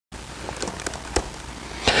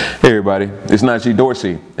Hey everybody, it's Najee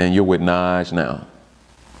Dorsey, and you're with Naj now.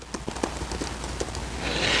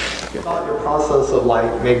 About your process of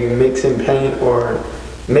like maybe mixing paint or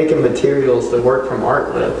making materials to work from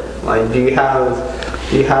art with. Like, do you have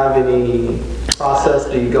any process?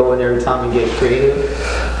 Do you go in every time and get creative?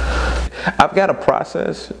 I've got a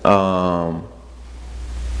process. You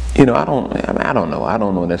know, I don't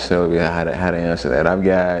know necessarily how to answer that.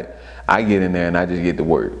 I get in there and I just get to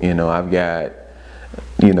work. You know, I've got,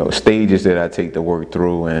 you know, stages that I take to work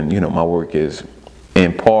through, and you know, my work is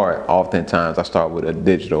in part, oftentimes I start off with a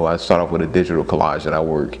digital collage that I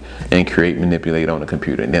work and create, manipulate on the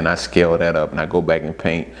computer, and then I scale that up and I go back and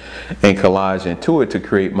paint and collage into it to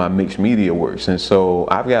create my mixed media works. And so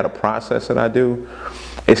I've got a process that I do.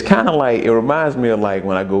 It's kind of like, it reminds me of like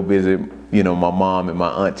when I go visit, you know, my mom and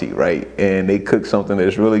my auntie, right? And they cook something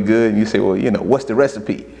that's really good, and you say, well, you know, what's the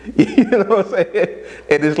recipe? You know what I'm saying?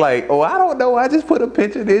 And it's like, oh, I don't know, I just put a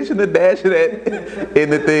pinch of this and a dash of that in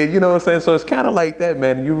the thing, you know what I'm saying? So it's kind of like that,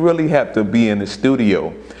 man. You really have to be in the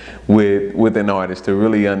studio with an artist to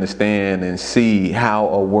really understand and see how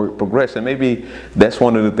a work progresses. And maybe that's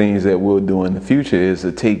one of the things that we'll do in the future, is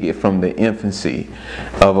to take it from the infancy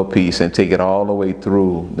of a piece and take it all the way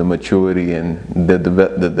through the maturity and the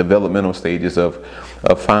developmental stages of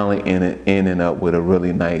finally ending up with a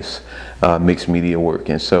really nice mixed media work.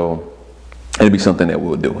 And so it'll be something that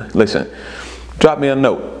we'll do. Listen, drop me a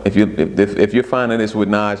note if you're finding this with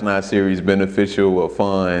Naj series beneficial or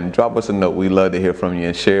fun. Drop us a note. We love to hear from you,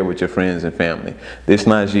 and share with your friends and family. This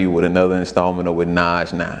Najee with another installment of With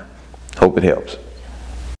Naj Now. Hope it helps.